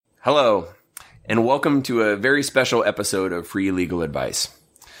Hello, and welcome to a very special episode of Free Legal Advice.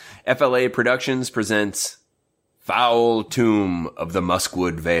 FLA Productions presents Foul Tomb of the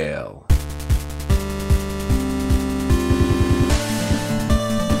Muskwood Vale.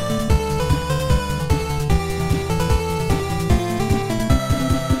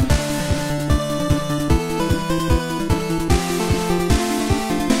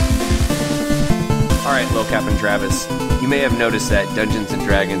 All right, Lil Cap and Travis, you may have noticed that Dungeons &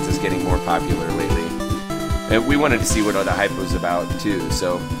 Dragons is getting more popular lately. And we wanted to see what all the hype was about, too,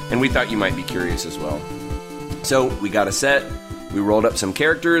 and we thought you might be curious as well. So, we got a set, we rolled up some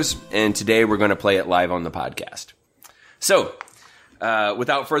characters, and today we're going to play it live on the podcast. So,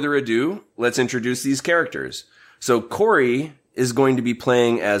 without further ado, let's introduce these characters. So, Corey is going to be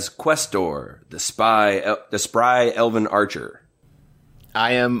playing as Questor, the spry elven archer.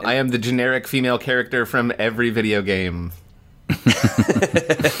 I am the generic female character from every video game.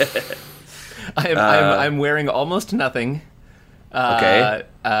 I'm wearing almost nothing. Okay.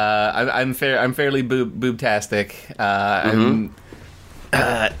 I'm fairly boobtastic.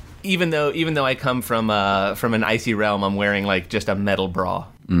 Even though I come from an icy realm, I'm wearing like just a metal bra.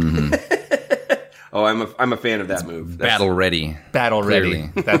 Mm-hmm. Oh, I'm a fan of that move. Battle ready. Clearly.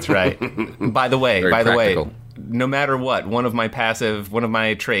 That's right. By the way, no matter what, one of my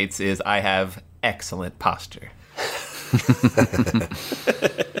traits is I have excellent posture.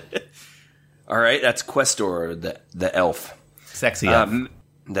 All right, that's Questor, the elf. Sexy elf.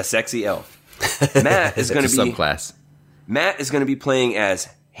 The sexy elf. Matt is going to be subclass. Matt is going to be playing as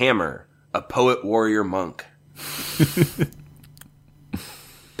Hammer, a poet warrior monk.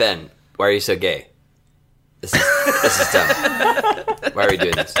 Ben, why are you so gay? This is dumb. Why are we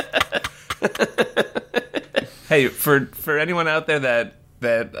doing this? Hey, for anyone out there that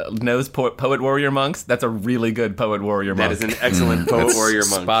knows poet warrior monks, that's a really good poet warrior monk. That is an excellent poet warrior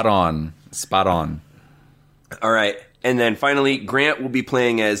monk. Spot on. All right. And then finally, Grant will be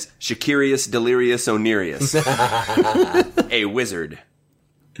playing as Shakirius Delirious Onirius, a wizard.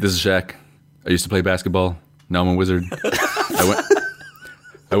 This is Shaq. I used to play basketball. Now I'm a wizard.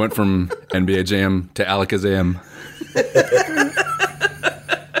 I went from NBA Jam to Alakazam.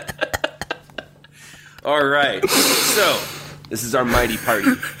 All right. So, this is our mighty party.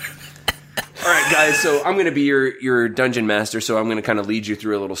 All right, guys. So, I'm going to be your dungeon master. So, I'm going to kind of lead you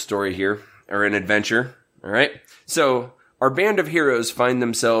through a little story here, or an adventure. All right. So, our band of heroes find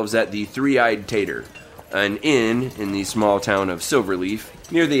themselves at the Three-Eyed Tater, an inn in the small town of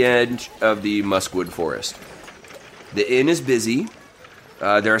Silverleaf, near the edge of the Muskwood Forest. The inn is busy.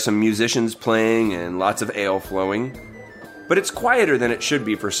 There are some musicians playing and lots of ale flowing. But it's quieter than it should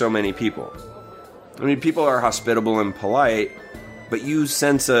be for so many people. I mean, people are hospitable and polite, but you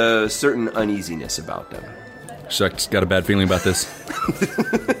sense a certain uneasiness about them. Shaq's got a bad feeling about this.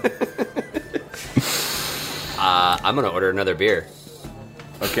 I'm gonna order another beer.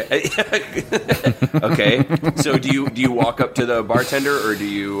 Okay. Okay. So do you walk up to the bartender, or do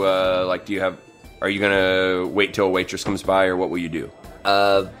you are you gonna wait till a waitress comes by, or what will you do?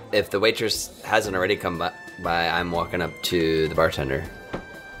 If the waitress hasn't already come by, I'm walking up to the bartender.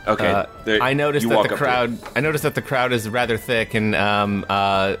 Okay. I noticed that the crowd is rather thick, and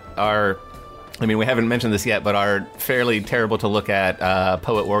we haven't mentioned this yet, but our fairly terrible to look at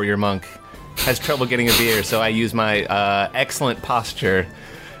poet warrior monk has trouble getting a beer, so I use my excellent posture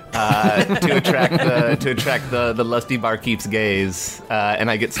to attract the lusty barkeep's gaze, and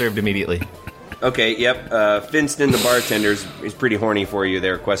I get served immediately. Okay. Yep. Finston, the bartender, is pretty horny for you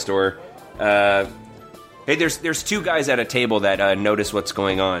there, Questor. Hey, there's two guys at a table that notice what's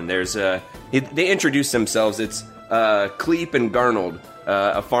going on. They introduce themselves. It's Cleep and Garnold,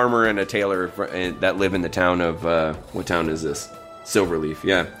 a farmer and a tailor that live in the town of what town is this? Silverleaf.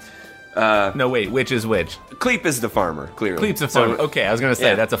 Yeah. No, wait. Which is which? Cleep is the farmer. Clearly, Cleep's a farmer. Okay, I was gonna say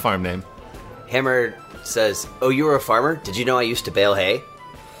yeah. That's a farm name. Hammer says, "Oh, you were a farmer? Did you know I used to bale hay?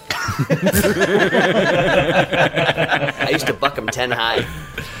 I used to buck them 10 high."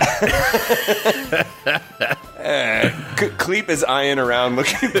 Cleep is eyeing around,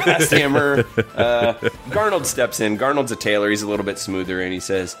 looking past Hammer. Garnold steps in. Garnold's a tailor. He's a little bit smoother, and he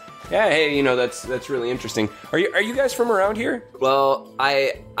says, "Yeah, hey, that's really interesting. Are you guys from around here?" Well,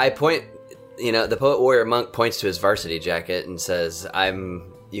 I point. The poet warrior monk points to his varsity jacket and says,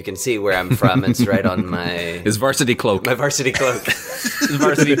 You can see where I'm from. It's right on my... His varsity cloak. My varsity cloak. His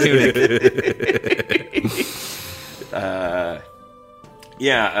varsity tunic.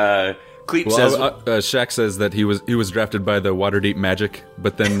 Cleep says... Shaq says that he was drafted by the Waterdeep Magic,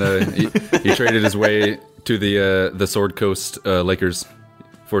 but then he traded his way to the Sword Coast Lakers,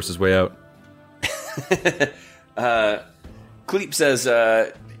 forced his way out. Cleep says,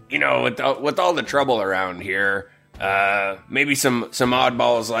 with all the trouble around here, maybe some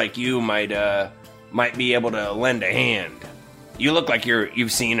oddballs like you might be able to lend a hand. You look like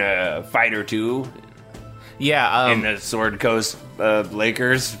you've seen a fight or two. Yeah, in the Sword Coast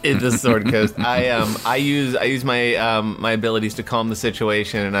Lakers. In the Sword Coast, I use my abilities to calm the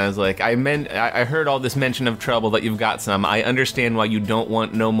situation, and I was like, I heard all this mention of trouble that you've got some. I understand why you don't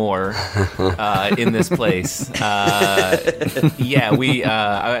want no more in this place. Yeah,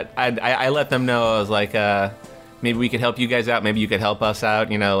 I let them know. I was like, maybe we could help you guys out. Maybe you could help us out.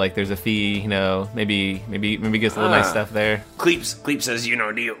 Like there's a fee. Maybe get some little nice stuff there. Cleep says,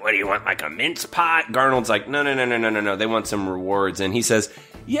 what do you want, like a mince pot? Garnold's like, no. They want some rewards, and he says,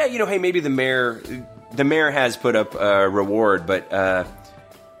 yeah, hey, maybe the mayor has put up a reward, but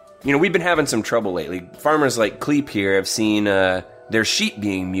we've been having some trouble lately. Farmers like Cleep here have seen their sheep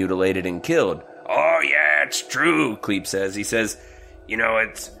being mutilated and killed. Oh yeah, it's true, Cleep says. He says,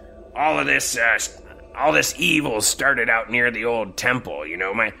 it's all of this. All this evil started out near the old temple.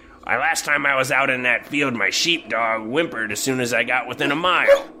 My last time I was out in that field, my sheepdog whimpered as soon as I got within a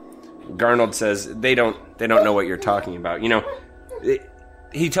mile. Garnold says they don't know what you're talking about.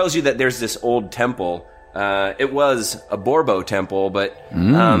 He tells you that there's this old temple. It was a Borbo temple, but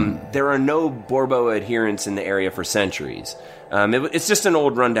there are no Borbo adherents in the area for centuries. It's just an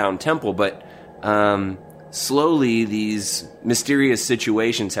old rundown temple, but slowly these mysterious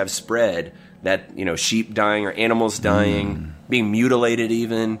situations have spread. That, sheep dying or animals dying, being mutilated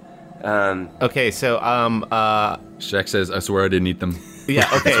even. Okay, so, Shaq says, I swear I didn't eat them. Yeah,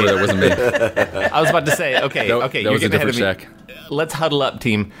 okay. I swear that wasn't me. I was about to say, okay, that you're was a getting ahead different of me. Shaq. Let's huddle up,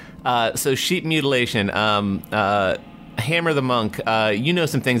 team. So sheep mutilation, Hammer the Monk, you know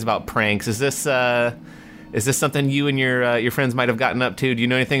some things about pranks. Is this something you and your friends might have gotten up to? Do you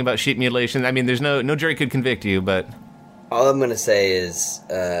know anything about sheep mutilation? I mean, there's no jury could convict you, but... All I'm going to say is...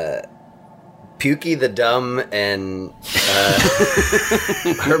 Pukey the Dumb and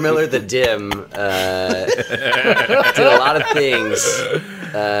Hermiller the Dim did a lot of things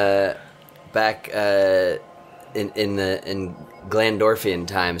back in Glandorfian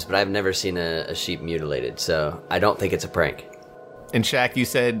times, but I've never seen a sheep mutilated, so I don't think it's a prank. And Shaq, you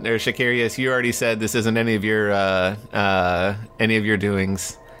said, or Shakarius, you already said this isn't any of your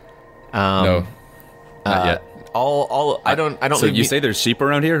doings. No, not yet. I don't. So you say there's sheep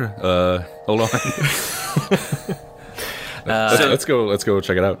around here? Hold on. Let's go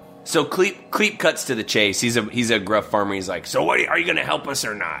check it out. So Cleep cuts to the chase. He's a gruff farmer. He's like, so what? Are you going to help us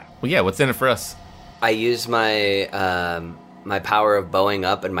or not? Well, yeah. What's in it for us? I use my my power of bowing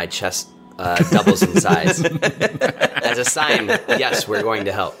up, and my chest doubles in size as a sign. Yes, we're going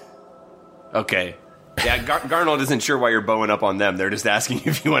to help. Okay. Yeah, Garnold isn't sure why you're bowing up on them. They're just asking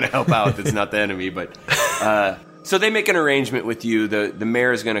if you want to help out. That's not the enemy. But so they make an arrangement with you. The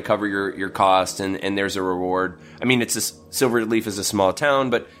mayor is going to cover your cost, and there's a reward. I mean, Silverleaf is a small town,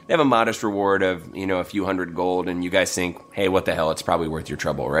 but they have a modest reward of a few hundred gold. And you guys think, hey, what the hell? It's probably worth your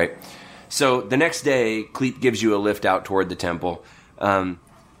trouble, right? So the next day, Cleep gives you a lift out toward the temple.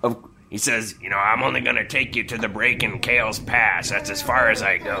 He says, I'm only going to take you to the break in Kale's Pass. That's as far as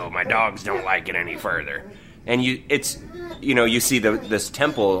I go. My dogs don't like it any further. And you see this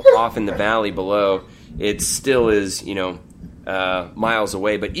temple off in the valley below. It still is, miles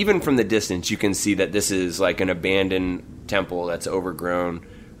away. But even from the distance, you can see that this is like an abandoned temple that's overgrown.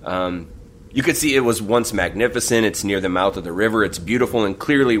 You could see it was once magnificent. It's near the mouth of the river. It's beautiful and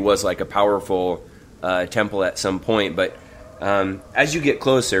clearly was like a powerful temple at some point. But as you get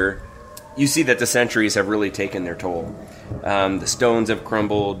closer, you see that the centuries have really taken their toll. The stones have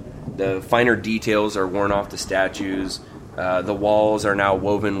crumbled. The finer details are worn off the statues. The walls are now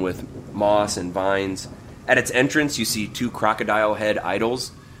woven with moss and vines. At its entrance, you see two crocodile head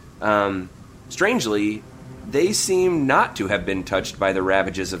idols. Strangely, they seem not to have been touched by the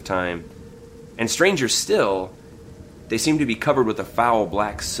ravages of time. And stranger still, they seem to be covered with a foul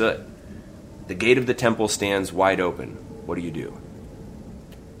black soot. The gate of the temple stands wide open. What do you do?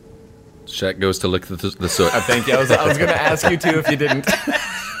 Shaq goes to lick the soot. Thank you. I was going to ask you too if you didn't.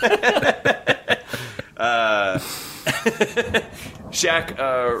 Shaq,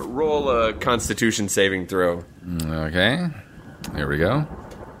 roll a Constitution saving throw. Okay. There we go.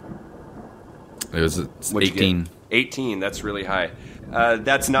 It's 18. 18, that's really high.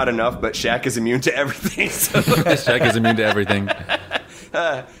 That's not enough, but Shaq is immune to everything. So. Shaq is immune to everything.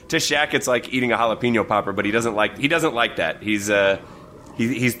 To Shaq, it's like eating a jalapeno popper, but he doesn't like that.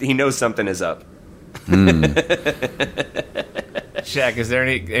 He knows something is up. Shaq, is there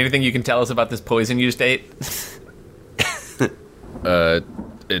anything you can tell us about this poison you just ate?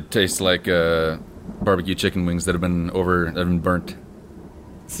 It tastes like barbecue chicken wings that have been burnt.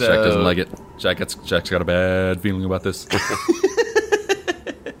 So, Shaq doesn't like it. Shaq's got a bad feeling about this.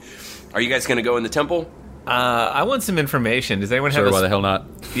 Are you guys going to go in the temple? I want some information. Does anyone have Sure, a... why the hell not?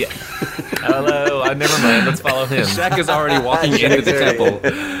 Yeah. Hello. Never mind. Let's follow him. Shaq is already walking into the temple.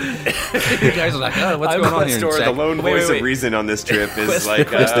 You guys are like, oh, what's going on here? Questor, the Shaq? lone Wait, voice wait. of reason on this trip, is like...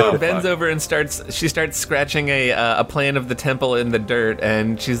 Questor oh, bends fuck. over and starts scratching a plan of the temple in the dirt,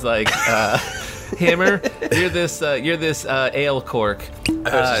 and she's like, Hammer, you're this ale cork.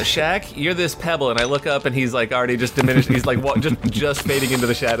 Shaq, you're this pebble. And I look up, and he's like already just diminished. He's like just fading into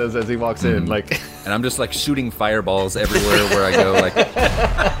the shadows as he walks in. Like, And I'm just like shooting fireballs everywhere where I go. Like,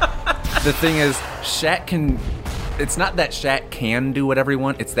 the thing is, Shaq can. It's not that Shaq can do whatever he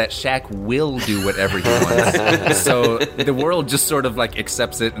wants. It's that Shaq will do whatever he wants. So the world just sort of like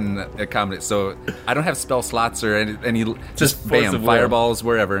accepts it and accommodates. So I don't have spell slots or any just force bam, of will. fireballs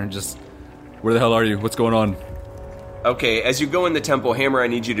wherever. And just where the hell are you? What's going on? Okay, as you go in the temple, Hammer, I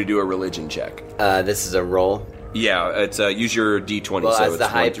need you to do a religion check. This is a roll. Yeah, it's use your D20. Well, so as it's the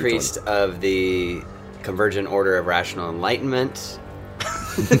 1 High through Priest of the Convergent Order of Rational Enlightenment,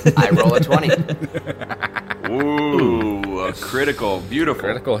 I roll a 20. 20. Ooh, a critical, beautiful.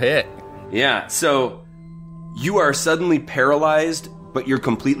 Critical hit. Yeah, so you are suddenly paralyzed, but you're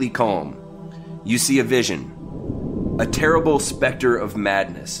completely calm. You see a vision, a terrible specter of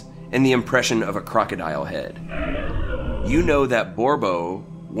madness, and the impression of a crocodile head. You know that Borbo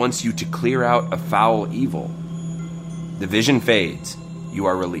wants you to clear out a foul evil. The vision fades. You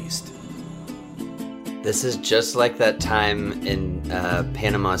are released. This is just like that time in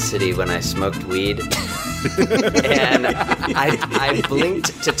Panama City when I smoked weed. And I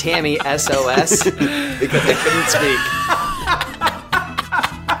blinked to Tammy SOS because I couldn't speak.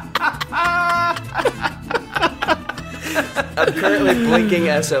 I'm currently blinking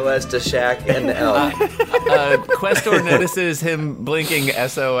SOS to Shaq and Elk. Questor notices him blinking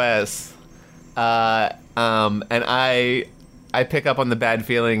SOS, and I pick up on the bad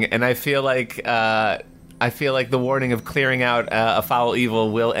feeling, and I feel like the warning of clearing out a foul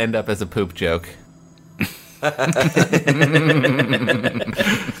evil will end up as a poop joke.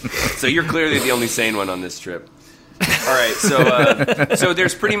 So you're clearly the only sane one on this trip. All right, so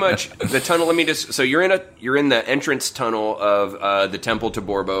there's pretty much the tunnel. Let me just. So you're in the entrance tunnel of the temple to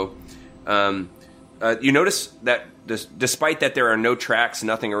Borbo. You notice that despite that there are no tracks,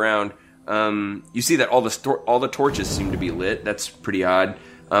 nothing around. You see that all the torches seem to be lit. That's pretty odd.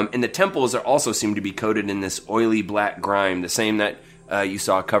 And the temples also seem to be coated in this oily black grime, the same that you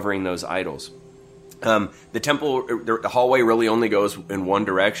saw covering those idols. The hallway really only goes in one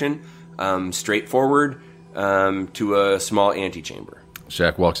direction, straight forward to a small antechamber.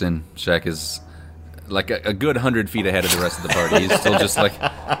 Shaq walks in. Shaq is like a good 100 feet ahead of the rest of the party. He's still just like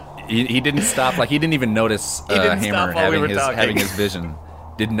he didn't stop. Like he didn't even notice didn't Hammer stop while we were having his vision.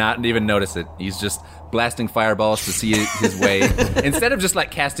 Did not even notice it. He's just blasting fireballs to see his way. Instead of just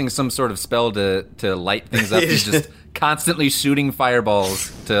like casting some sort of spell to light things up, he's just constantly shooting fireballs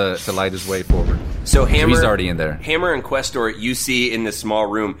to light his way forward. So Hammer, he's already in there. Hammer and Questor, you see in this small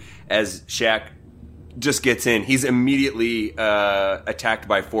room as Shaq just gets in. He's immediately attacked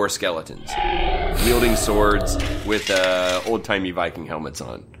by 4 skeletons, wielding swords with old-timey Viking helmets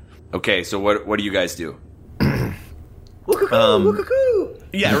on. Okay, so what do you guys do?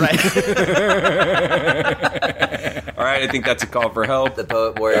 Yeah, right. All right, I think that's a call for help. The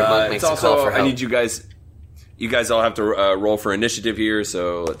Poet Warrior Monk makes It's a also, call for help. I need you guys all have to roll for initiative here,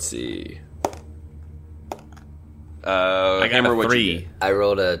 so let's see. I got Hammer, a what'd you 3. get? I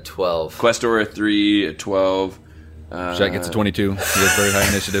rolled a 12. Questor, a 3, a 12. Shaq gets a 22. He has very high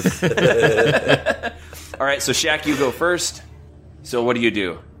initiative. All right, so Shaq, you go first. So what do you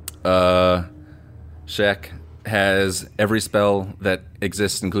do? Shaq has every spell that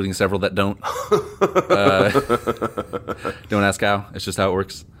exists, including several that don't. Don't ask how. It's just how it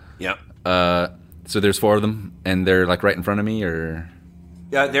works. Yep. So there's 4 of them, and they're like right in front of me, or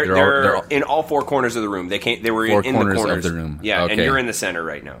Yeah, they're they're all- in all 4 corners of the room. They were 4 in the corners of corners the room. Yeah, and Okay. you're in the center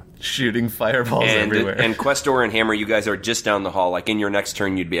right now. Shooting fireballs And everywhere. and Questor and Hammer, you guys are just down the hall. Like in your next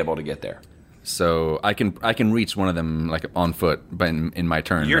turn, you'd be able to get there. so I can reach one of them like on foot, but in my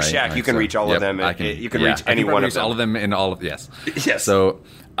turn. You're right? Shaq. Like, You can so- reach all of yep, them. I can, You can reach any I can one of reach them. all of them in all of yes. Yes. So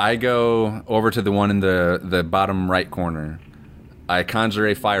I go over to the one in the bottom right corner. I conjure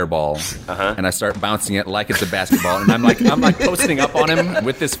a fireball, and I start bouncing it like it's a basketball, and I'm like posting up on him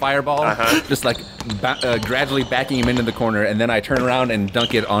with this fireball, just like gradually backing him into the corner, and then I turn around and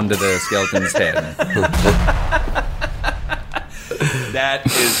dunk it onto the skeleton's head. That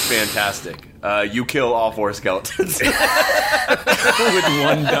is fantastic. You kill all 4 skeletons. With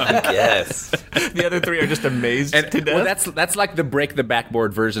one dunk. Yes. The other 3 are just amazed to death. Well, that's like the break the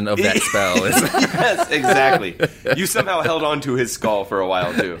backboard version of that spell. Yes, exactly. You somehow held on to his skull for a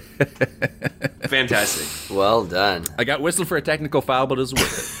while, too. Fantastic. Well done. I got whistled for a technical foul, but it was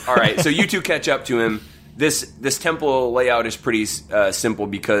worth it. All right, so you two catch up to him. This temple layout is pretty simple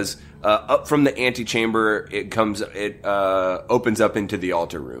because up from the antechamber, it opens up into the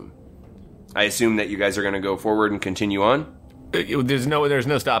altar room. I assume that you guys are going to go forward and continue on. There's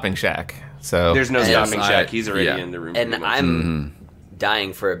no stopping Shaq. So There's no stopping I- Shaq. He's already yeah. in the room. And pretty much. I'm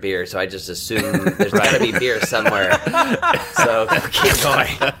dying for a beer, so I just assume there's got to be beer somewhere. So keep going.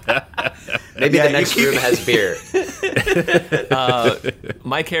 Maybe Yeah, the next room has beer.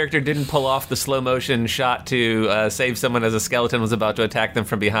 my character didn't pull off the slow motion shot to save someone as a skeleton was about to attack them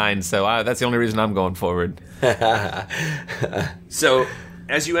from behind. So that's the only reason I'm going forward. So,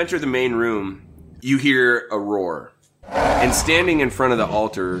 as you enter the main room, you hear a roar. And standing in front of the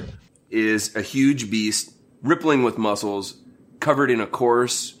altar is a huge beast, rippling with muscles, covered in a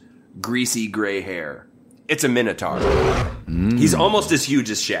coarse, greasy gray hair. It's a minotaur. He's almost as huge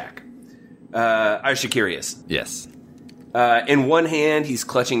as Shaq. Shakirius. Yes. In one hand, he's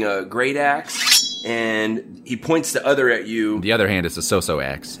clutching a great axe, and he points the other at you, The other hand is a so-so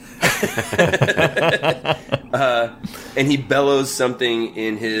axe. and he bellows something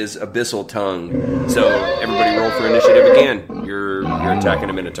in his abyssal tongue. So everybody roll for initiative again. You're attacking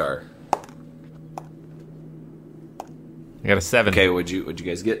a minotaur. I got a 7. Okay, what'd you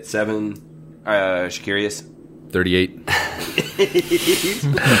guys get? 7. Shakirius. 38.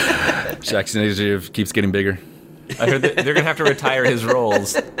 Shaq's initiative keeps getting bigger. I heard that they're gonna have to retire his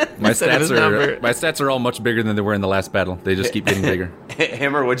rolls. My Instead of his number. stats are all much bigger than they were in the last battle. They just keep getting bigger.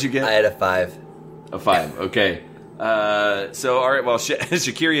 Hammer, what'd you get? I had a 5. A 5. Okay. So all right. Well,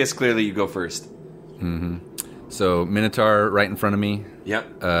 Shakirius, clearly you go first. So Minotaur right in front of me.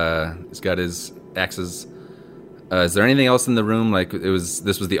 Yep. He's got his axes. Is there anything else in the room? Like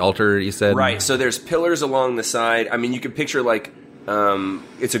this was the altar, you said? Right. So there's pillars along the side. I mean, you could picture like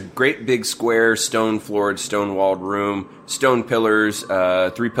it's a great big square, stone-floored, stone-walled room. Stone pillars,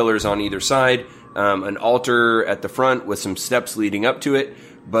 3 pillars on either side. An altar at the front with some steps leading up to it.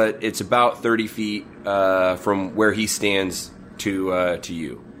 But it's about 30 feet from where he stands to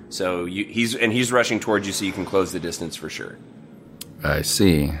you. So he's rushing towards you, so you can close the distance for sure. I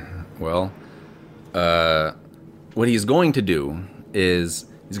see. Well, what he's going to do is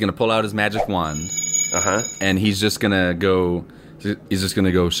he's going to pull out his magic wand, and he's just going to go. He's just going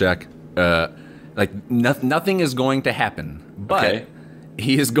to go, Shaq. Nothing is going to happen, but Okay.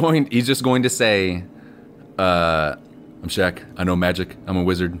 he's just going to say, "I'm Shaq. I know magic. I'm a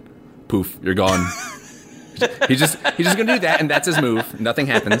wizard. Poof, you're gone." he's just going to do that, and that's his move. Nothing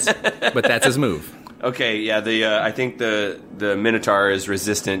happens, but that's his move. Okay, yeah. I think the Minotaur is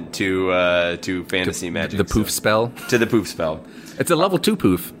resistant to fantasy magic. The poof spell. To the poof spell. It's a level 2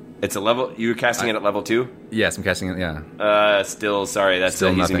 poof. It's a level. You were casting it at level 2. Yes, I'm casting it. Yeah. Still, sorry. That's Still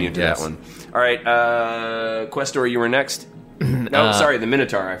he's nothing, immune to yes. that one. All right, Questor, you were next. No, sorry, the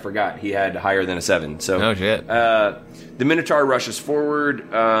Minotaur. I forgot he had higher than a 7. So Oh, shit. the Minotaur rushes forward,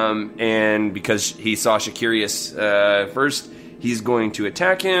 and because he saw Shakirius first, he's going to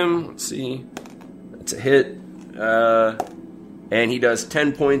attack him. Let's see. That's a hit. And he does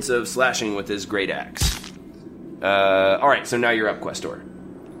 10 points of slashing with his great axe. All right, so now you're up, Questor.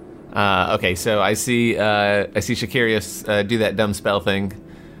 Okay, so I see Shakirius do that dumb spell thing.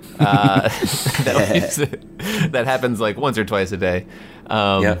 That happens like once or twice a day.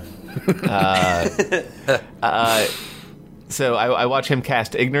 So I watch him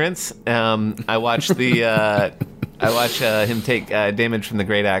cast ignorance. I watch him take damage from the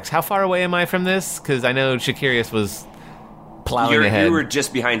great axe. How far away am I from this? Because I know Shakirius was plowing ahead. You were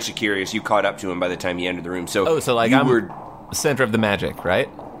just behind Shakirius. You caught up to him by the time he entered the room. So like you I'm were. center of the magic, right?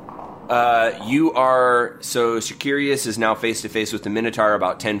 You are. So Shakirius is now face to face with the Minotaur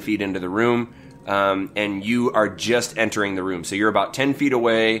about 10 feet into the room, and you are just entering the room. So you're about 10 feet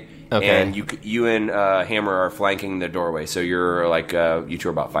away, Okay. and you and Hammer are flanking the doorway. So you're like you two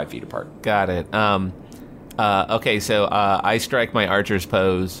are about 5 feet apart. Got it. Okay, so I strike my archer's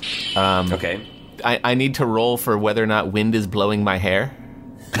pose. Okay. I need to roll for whether or not wind is blowing my hair.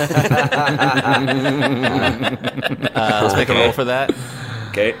 Let's make a roll for that.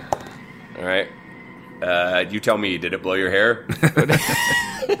 Okay. All right. You tell me, did it blow your hair?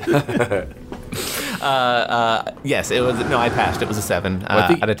 Yes, it was. No, I passed. It was a 7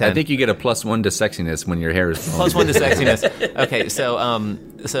 out of 10. I think you get a +1 to sexiness when your hair is blowing. +1 to sexiness. Okay,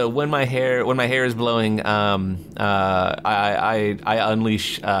 so when my hair is blowing, I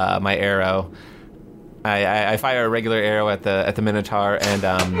unleash my arrow. I fire a regular arrow at the Minotaur, and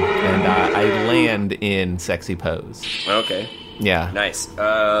I land in sexy pose. Okay. Yeah. Nice.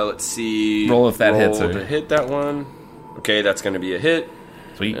 Let's see. Roll if that hits her. To hit that one. Okay, that's going to be a hit.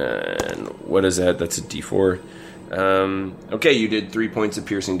 Sweet. And what is that? That's a D4. Okay, you did 3 points of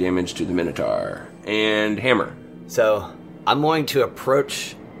piercing damage to the Minotaur. And Hammer. So I'm going to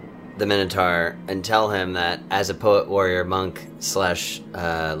approach the Minotaur and tell him that as a poet, warrior, monk /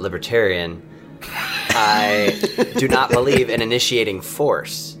 libertarian, I do not believe in initiating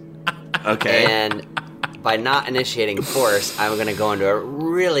force. Okay. And by not initiating force, I'm going to go into a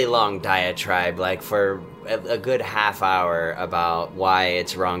really long diatribe, like for a good half hour, about why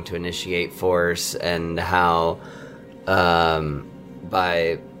it's wrong to initiate force and how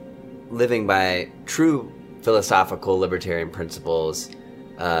by living by true philosophical libertarian principles,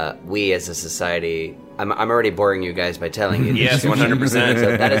 we as a society... I'm already boring you guys by telling you. Yes, 100%.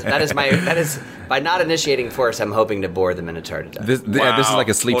 So that is by not initiating force, I'm hoping to bore the Minotaur to death. This is like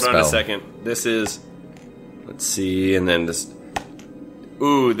a sleep spell. Hold on a second. This is... Let's see, and then this...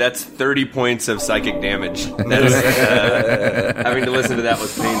 Ooh, that's 30 points of psychic damage. That is, having to listen to that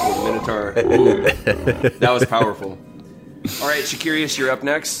was painful. The Minotaur. Ooh, that was powerful. All right, Shakirius, you're up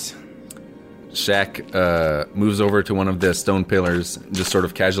next. Shaq moves over to one of the stone pillars, just sort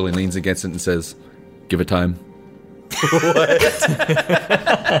of casually leans against it and says, "Give it time." What?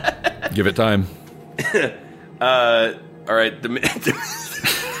 Give it time. All right, the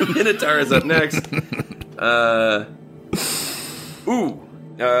Minotaur is up next.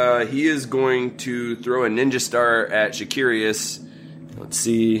 He is going to throw a ninja star at Shakirius. Let's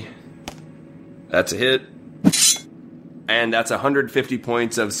see. That's a hit. And that's 150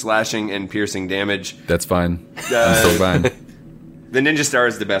 points of slashing and piercing damage. That's fine. I'm still fine. The ninja star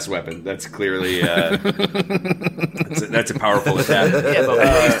is the best weapon. That's clearly that's a powerful attack. Yeah, but we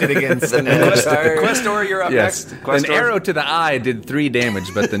used it against The ninja star. Questor, you're up Yes. next. An Questor. arrow to the eye did 3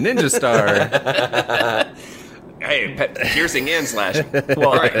 damage, but the ninja star... Hey, piercing and slashing. Well,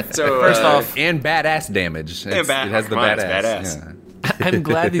 all right. So First off, and badass damage. It has the come on, it's badass. badass. Yeah. I'm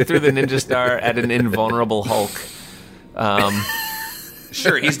glad you threw the ninja star at an invulnerable Hulk.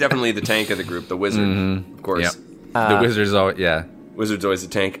 sure, he's definitely the tank of the group, the wizard, of course. Yep. The wizard's always... Yeah. Wizard's always the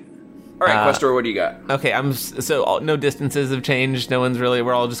tank. All right, Questor, what do you got? Okay, no distances have changed. No one's really.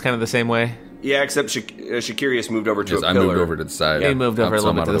 We're all just kind of the same way. Yeah, except Shakirius moved over to Yes, a I pillar. moved over to the side. He moved over a So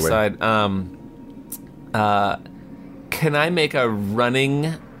little I'm bit to the out of side. Can I make a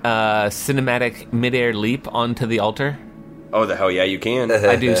running cinematic midair leap onto the altar? Oh, the hell yeah, you can.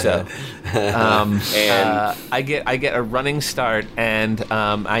 I do so. And I get a running start, and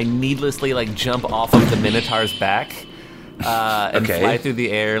I needlessly jump off of the Minotaur's back and Okay. fly through the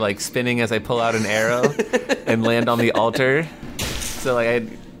air, spinning as I pull out an arrow and land on the altar. So I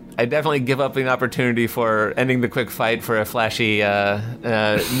definitely give up an opportunity for ending the quick fight for a flashy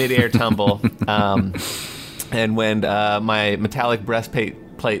midair tumble. And when my metallic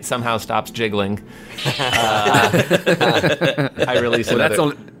breastplate somehow stops jiggling, I release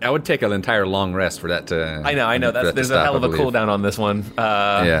another. I would take an entire long rest for that to... I know. for that to There's a stop, hell of I a believe. cooldown on this one.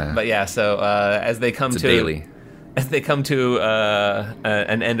 Yeah. But yeah, so as they come It's to a daily. as they come to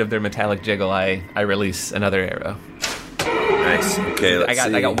an end of their metallic jiggle, I release another arrow. nice. Okay, let's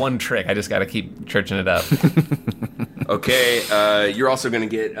see. I got one trick. I just got to keep churching it up. Okay, you're also going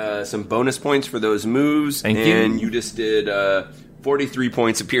to get some bonus points for those moves. Thank you. And you just did 43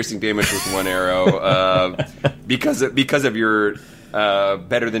 points of piercing damage with one arrow because of your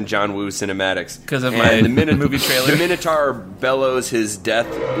better than John Woo cinematics. Because of And my movie trailer. The Minotaur bellows his death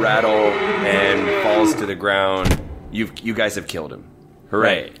rattle and falls to the ground. You guys have killed him.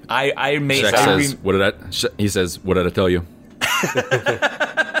 Hooray. I made. Shaq says, he says, "What did I tell you?"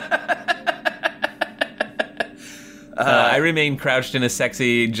 I remain crouched in a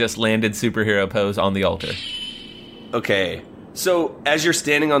sexy, just landed superhero pose on the altar. Okay. So, as you're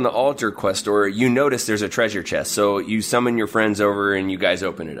standing on the altar, Questor, you notice there's a treasure chest. So, you summon your friends over and you guys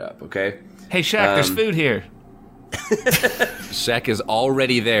open it up, okay? Hey, Shaq, there's food here. Shaq is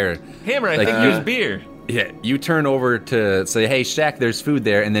already there. Hammer, I think there's beer. Yeah, you turn over to say, "Hey, Shaq, there's food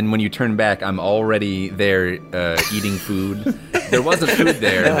there," and then when you turn back, I'm already there eating food. There wasn't food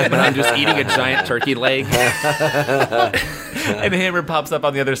there, but I'm just eating a giant turkey leg. And Hammer pops up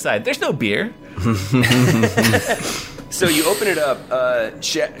on the other side. There's no beer. So, you open it up.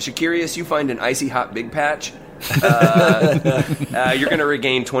 Shakirius, you find an icy hot big patch. You're going to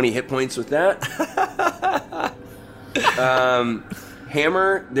regain 20 hit points with that.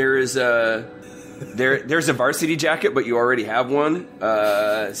 Hammer, there's a varsity jacket, but you already have one.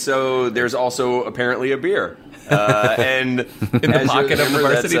 So there's also apparently a beer. And in the pocket of the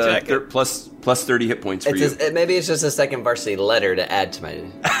varsity jacket? Plus 30 hit points for you. Maybe it's just a second varsity letter to add to my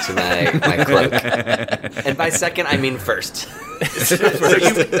cloak. And by second, I mean first. So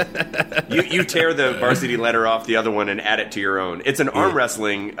you tear the varsity letter off the other one and add it to your own. It's an arm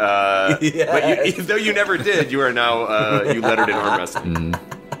wrestling, but even though you never did, you are now you lettered in arm wrestling.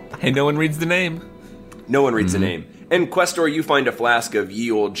 Hey, no one reads the name. No one reads the name. And Questor, you find a flask of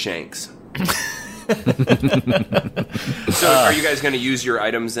ye old shanks. So are you guys going to use your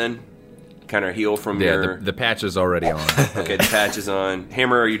items then? Kind of heal from your... the patch is already on. Okay, the patch is on.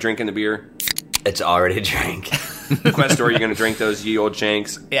 Hammer, are you drinking the beer? It's already drank. Questor, are you going to drink those ye old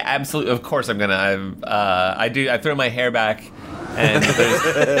shanks? Yeah, absolutely. Of course I'm gonna. I throw my hair back, and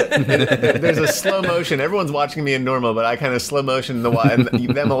there's a slow motion. Everyone's watching me in normal, but I kind of slow motion and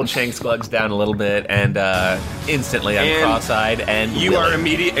them old shanks slugs down a little bit, and instantly I'm cross-eyed and you are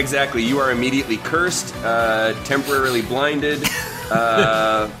immediately cursed, temporarily blinded,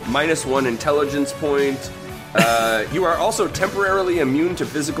 -1 intelligence point. You are also temporarily immune to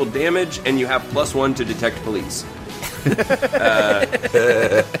physical damage, and you have +1 to detect police.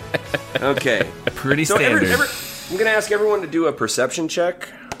 Okay. Pretty standard. I'm going to ask everyone to do a perception check.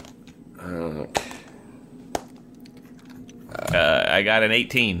 I got an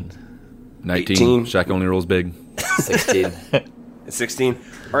 18. 19. 18. Shaq only rolls big. 16. 16.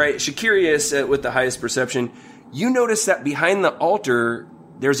 All right, Shakirius with the highest perception. You notice that behind the altar,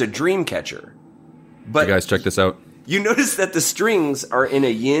 there's a dream catcher. But You guys check this out. you notice that the strings are in a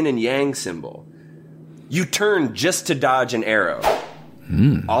yin and yang symbol. You turn just to dodge an arrow.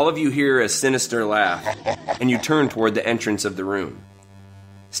 All of you hear a sinister laugh, and you turn toward the entrance of the room.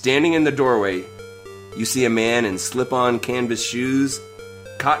 Standing in the doorway, you see a man in slip-on canvas shoes,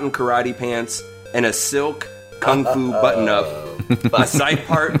 cotton karate pants, and a silk kung fu button-up, a side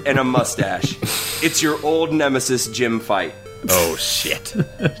part, and a mustache. It's your old nemesis, Jim Fight. Oh, shit.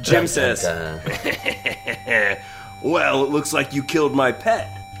 Jim says, well, it looks like you killed my pet.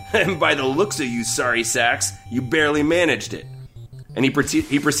 And by the looks of you, sorry sacks, you barely managed it. And he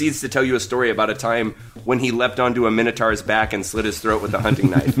proceeds to tell you a story about a time when he leapt onto a minotaur's back and slit his throat with a hunting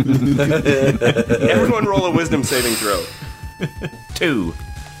knife. Everyone roll a wisdom saving throw. 2.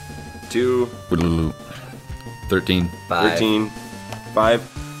 13. 13. 5.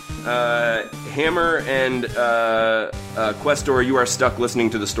 Hammer and Questor, you are stuck listening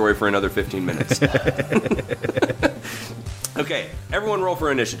to the story for another 15 minutes. Okay, everyone roll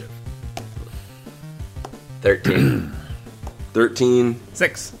for initiative. 13. 13.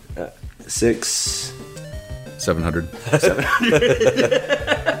 6. 6. 700.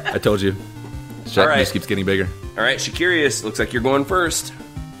 I told you. Shaq All right. just keeps getting bigger. All right, Shakirius, looks like you're going first.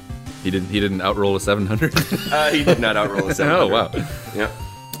 He didn't outroll a 700. He did not outroll a 700. Oh, wow. Yep.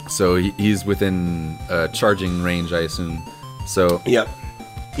 So he's within charging range, I assume. So Yep.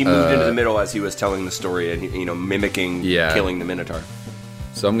 He moved into the middle as he was telling the story and, mimicking killing the Minotaur.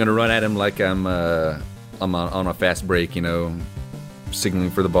 So I'm gonna run at him like I'm on a fast break, signaling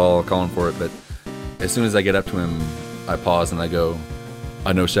for the ball, calling for it. But as soon as I get up to him, I pause and I go,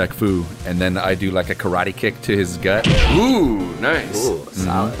 "I know Shaq Fu," and then I do like a karate kick to his gut. Ooh, nice. Ooh,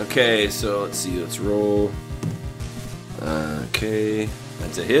 solid. Okay, so let's see. Let's roll. Okay,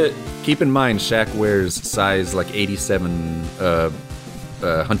 that's a hit. Keep in mind, Shaq wears size like 87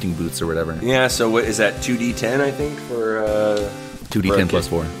 hunting boots or whatever. Yeah, so what is that? 2d10, I think, for 2d10 plus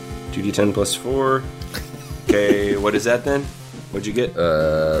 4. 2d10 plus 4. Okay, what is that then? What'd you get?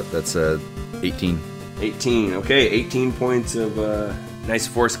 That's 18. 18. Okay, 18 points of nice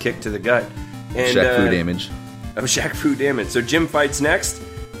force kick to the gut. And Shaq Fu damage. Of Shaq Fu damage. So Jim Fights next.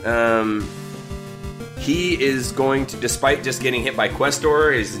 He is going to, despite just getting hit by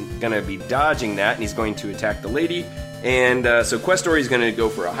Questor, is going to be dodging that, and he's going to attack the lady. And so Questor is going to go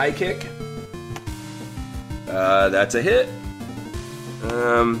for a high kick. That's a hit.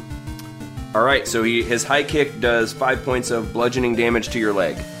 All right, so his high kick does 5 points of bludgeoning damage to your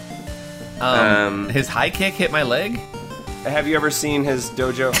leg. His high kick hit my leg? Have you ever seen his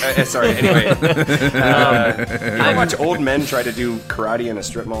dojo? Sorry, anyway. I watch old men try to do karate in a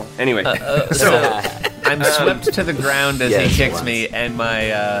strip mall. Anyway, so I'm swept to the ground as Yes, he kicks once. me, and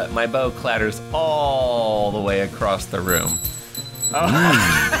my bow clatters all the way across the room.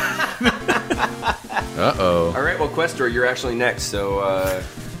 Uh-oh. all right, well, Questor, you're actually next. So,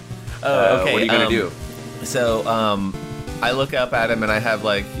 Okay. what are you gonna do? So, I look up at him and I have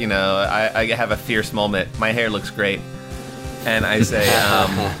like, I have a fierce moment. My hair looks great, and I say,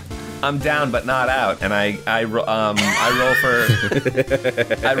 "I'm down but not out." And I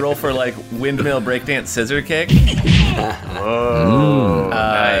roll for like windmill breakdance scissor kick.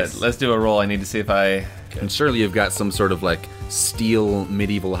 Nice. Let's do a roll. I need to see if I. And surely you've got some sort of like steel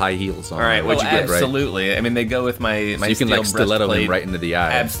medieval high heels on. All right, what'd you get, right? Absolutely. I mean, they go with my So you can steel like stiletto him breastplate. right into the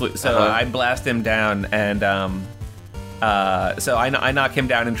eye. Absolutely. So I blast him down, and so I knock him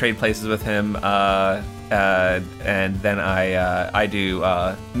down and trade places with him, and then I do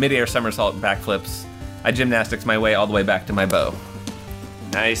mid-air somersault backflips. I gymnastics my way all the way back to my bow.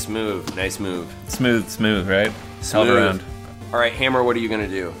 Nice move. Smooth, right? Smooth. Held around. All right, Hammer, what are you going to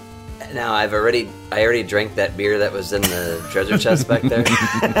do? Now I already drank that beer that was in the treasure chest back there.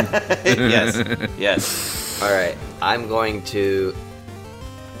 Yes. All right, I'm going to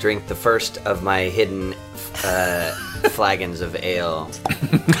drink the first of my hidden flagons of ale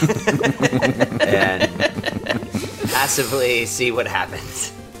and passively see what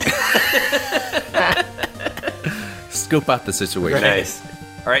happens. Scope out the situation. Nice.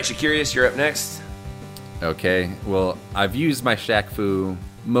 All right, Shakirius, you're up next. Okay, well, I've used my Shaq Fu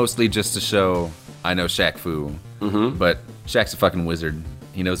mostly just to show I know Shaq Fu. Mm-hmm. But Shaq's a fucking wizard.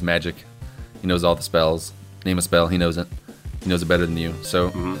 He knows magic. He knows all the spells. Name a spell, he knows it. He knows it better than you.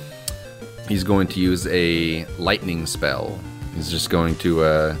 So he's going to use a lightning spell. He's just going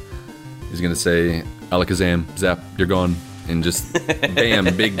to say, Alakazam, zap, you're gone. And just,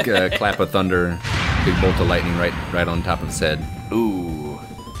 bam, big clap of thunder, big bolt of lightning right on top of his head. Ooh.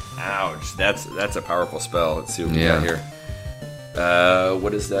 Ouch. That's a powerful spell. Let's see what we got here.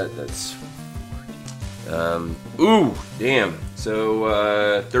 What is that? That's... ooh, damn.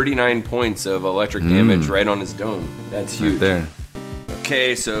 So, 39 points of electric damage right on his dome. That's huge. Right there.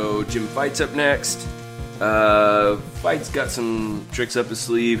 Okay, so Jim Fight's up next. Fight's got some tricks up his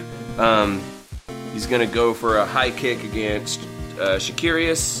sleeve. He's gonna go for a high kick against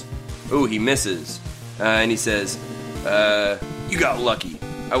Shakirius. Ooh, he misses. And he says, you got lucky.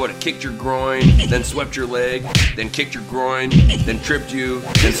 I would have kicked your groin, then swept your leg, then kicked your groin, then tripped you,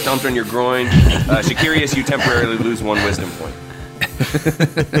 then stomped on your groin. Shakirius, you temporarily lose 1 wisdom point.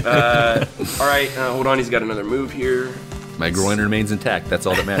 All right, hold on. He's got another move here. My groin remains intact. That's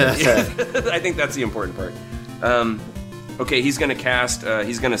all that matters. I think that's the important part. Okay, he's gonna cast.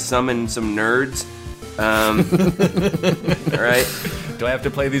 He's gonna summon some nerds. All right. Do I have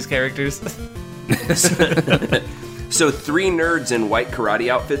to play these characters? So 3 nerds in white karate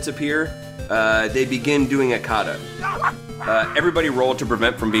outfits appear. They begin doing a kata. Everybody roll to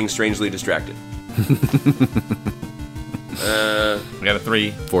prevent from being strangely distracted. We got a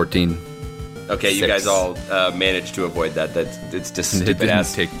 3. 14. Okay, you 6. guys all managed to avoid that. It's just It stupid didn't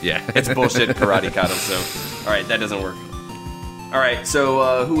ass. It's bullshit karate kata. So, all right, that doesn't work. All right,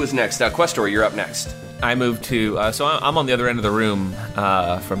 so who was next? Questor, you're up next. I moved to, so I'm on the other end of the room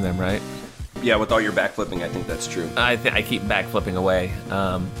from them, right? Yeah, with all your backflipping, I think that's true. I keep backflipping away.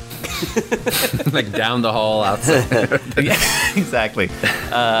 Like down the hall outside. Yeah, exactly.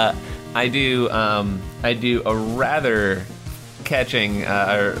 I do a rather catching,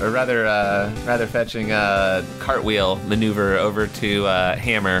 or rather fetching cartwheel maneuver over to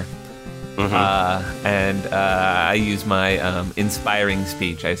Hammer. And I use my inspiring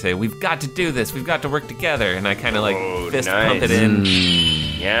speech. I say, "We've got to do this. We've got to work together." And I kind of like fist pump it in.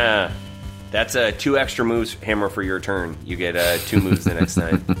 Yeah. That's 2 extra moves, Hammer, for your turn. You get 2 moves the next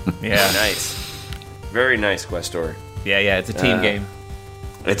time. Yeah. Nice. Very nice, Questor. Yeah, it's a team game.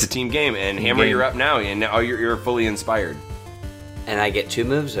 It's a team game, and Team Hammer, game. you're up now, and now you're fully inspired. And I get 2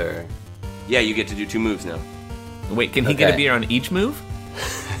 moves, or? Yeah, you get to do 2 moves now. Wait, can he get a Okay. beer on each move?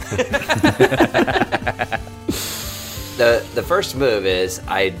 The first move is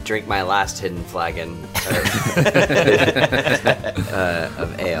I drink my last hidden flagon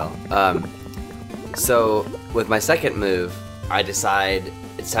of ale. So with my second move, I decide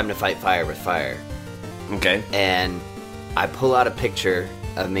it's time to fight fire with fire, Okay. and I pull out a picture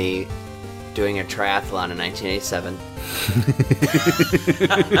of me doing a triathlon in 1987.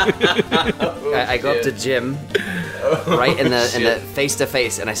 I go up to Jim, right in the face to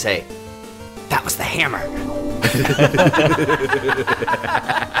face, and I say, "That was the Hammer."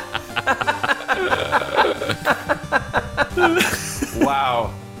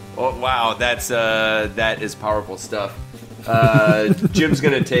 Wow. Oh, wow, that is powerful stuff. Jim's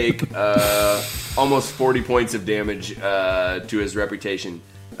gonna take almost 40 points of damage to his reputation.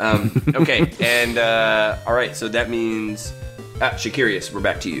 Okay, and all right, so that means Shakirius, we're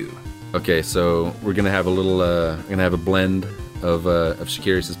back to you. Okay, so we're gonna have a little, gonna have a blend of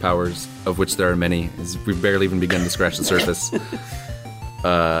Shakirius' powers, of which there are many. We've barely even begun to scratch the surface.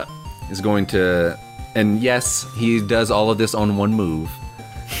 Is going to, and yes, he does all of this on one move.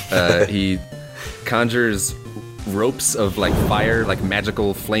 He conjures ropes of like fire, like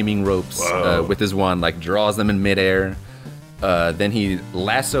magical flaming ropes with his wand, like draws them in midair. Then he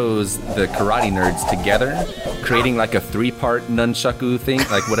lassos the karate nerds together, creating like a 3-part nunchaku thing,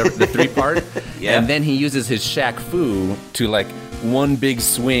 like whatever, the 3-part. Yeah. And then he uses his Shaq Fu to like one big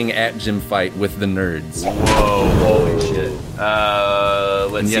swing at gym fight with the nerds. Whoa, holy shit.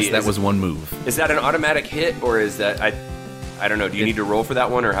 Let's And yes, see. that was one move. Is that an automatic hit, or is that... I don't know. Do you need to roll for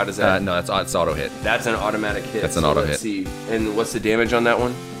that one, or how does that... No, it's auto hit. That's an automatic hit. That's an auto let's hit. See. And what's the damage on that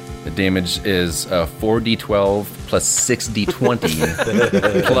one? The damage is 4d12 plus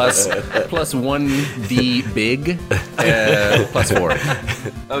 6d20 plus 1d big plus 4.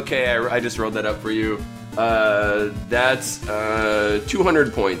 Okay, I just rolled that up for you. That's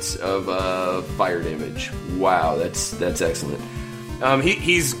 200 points of fire damage. Wow, that's excellent.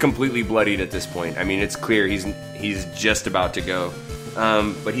 He's completely bloodied at this point. I mean, it's clear he's just about to go.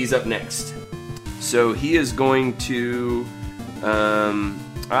 But he's up next. So he is going to...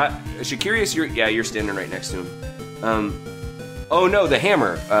 Shakirius, you're standing right next to him. Oh no, the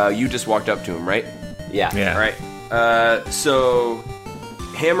hammer. You just walked up to him, right? Yeah. All right. So,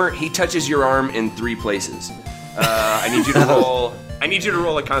 hammer, he touches your arm in 3 places. I need you to roll. I need you to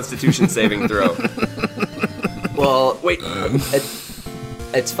roll a Constitution saving throw. Well, Wait.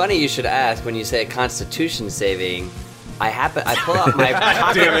 it's funny you should ask when you say Constitution saving. I pull out my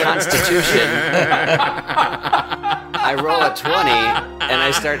pocket Constitution. I roll a 20, and I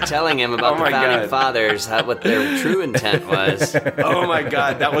start telling him about the founding fathers, what their true intent was. Oh my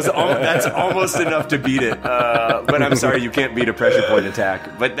God, that's almost enough to beat it. But I'm sorry, you can't beat a pressure point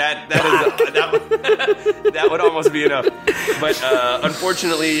attack. But that would almost be enough. But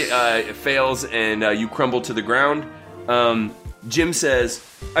unfortunately, it fails, and you crumble to the ground. Jim says,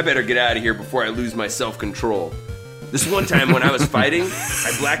 "I better get out of here before I lose my self-control. This one time when I was fighting,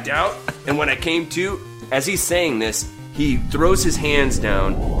 I blacked out, and when I came to, as he's saying this, he throws his hands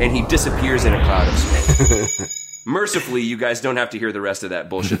down, and he disappears in a cloud of smoke. Mercifully, you guys don't have to hear the rest of that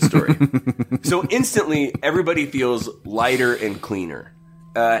bullshit story. So instantly, everybody feels lighter and cleaner.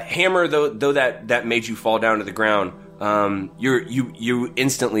 Hammer, though that made you fall down to the ground, you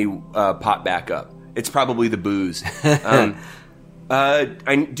instantly pop back up. It's probably the booze.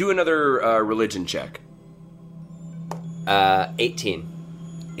 I do another religion check. 18.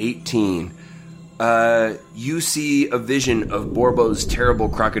 18. You see a vision of Borbo's terrible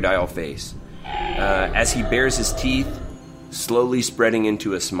crocodile face as he bares his teeth, slowly spreading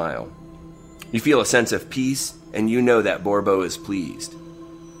into a smile. You feel a sense of peace, and you know that Borbo is pleased.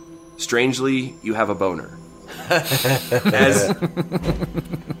 Strangely, you have a boner. As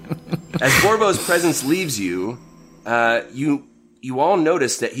Borbo's presence leaves you, you all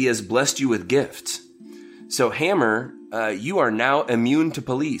notice that he has blessed you with gifts. So, Hammer, you are now immune to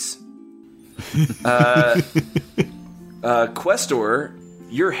police. Questor,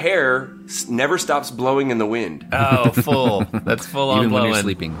 your hair never stops blowing in the wind. Oh, full. That's full on Even blowing. when you're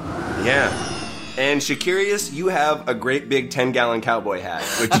sleeping. Yeah. And Shakirius, you have a great big 10-gallon cowboy hat,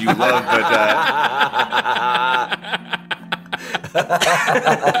 which you love,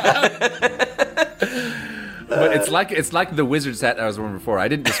 But it's like the wizard's hat I was wearing before. I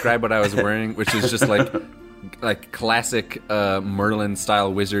didn't describe what I was wearing, which is just like classic Merlin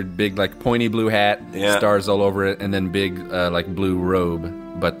style wizard, big like pointy blue hat, stars all over it, and then big like blue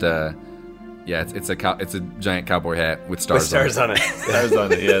robe. But yeah, it's a giant cowboy hat with stars on it. Stars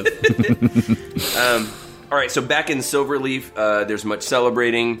on it, yes. All right, so back in Silverleaf, there's much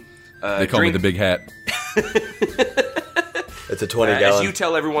celebrating. They call me the big hat. It's a 20-gallon. As you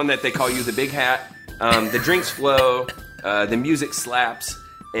tell everyone that they call you the big hat, the drinks flow, the music slaps,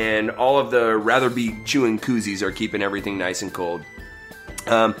 and all of the rather be chewing koozies are keeping everything nice and cold.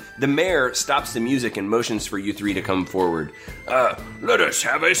 The mayor stops the music and motions for you 3 to come forward. Let us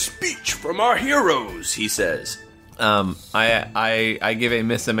have a speech from our heroes, he says. I give a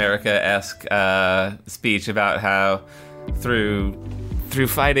Miss America-esque speech about how through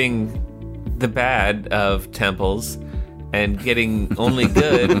fighting the bad of temples and getting only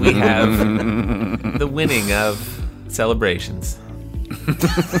good, we have the winning of celebrations.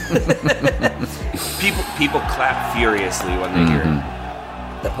 People clap furiously when they hear it.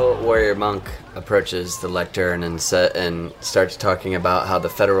 The poet warrior monk approaches the lectern and starts talking about how the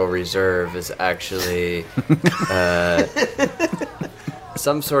Federal Reserve is actually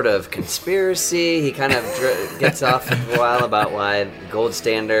some sort of conspiracy. He kind of gets off for a while about why gold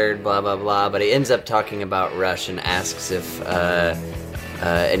standard, blah, blah, blah. But he ends up talking about Rush and asks if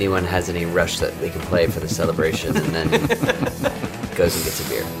anyone has any Rush that we can play for the celebration, and then goes and gets a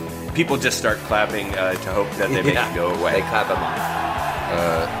beer. People just start clapping to hope that they make it go away. They clap him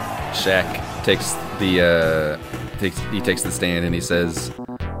off. Shaq takes the stand and he says,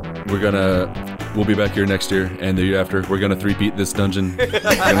 we'll be back here next year and the year after. We're gonna three-peat this dungeon. We're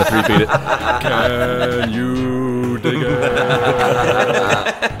gonna three-peat it. Can you dig it?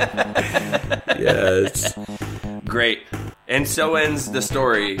 Yes. Great. And so ends the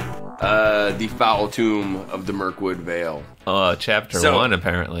story, The Foul Tomb of the Mirkwood Vale. Chapter 1,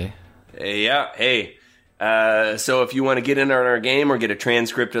 apparently. Yeah, hey. So if you want to get in on our game or get a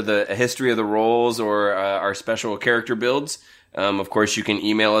transcript of a history of the roles or our special character builds, of course, you can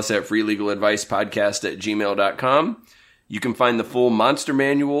email us at freelegaladvicepodcast@gmail.com. You can find the full monster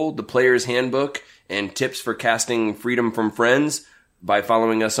manual, the player's handbook, and tips for casting Freedom from Friends by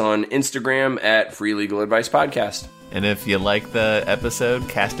following us on Instagram at Free Legal Advice Podcast. And if you like the episode,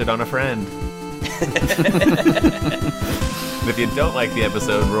 cast it on a friend. And if you don't like the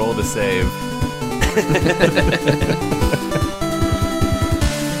episode, roll to save.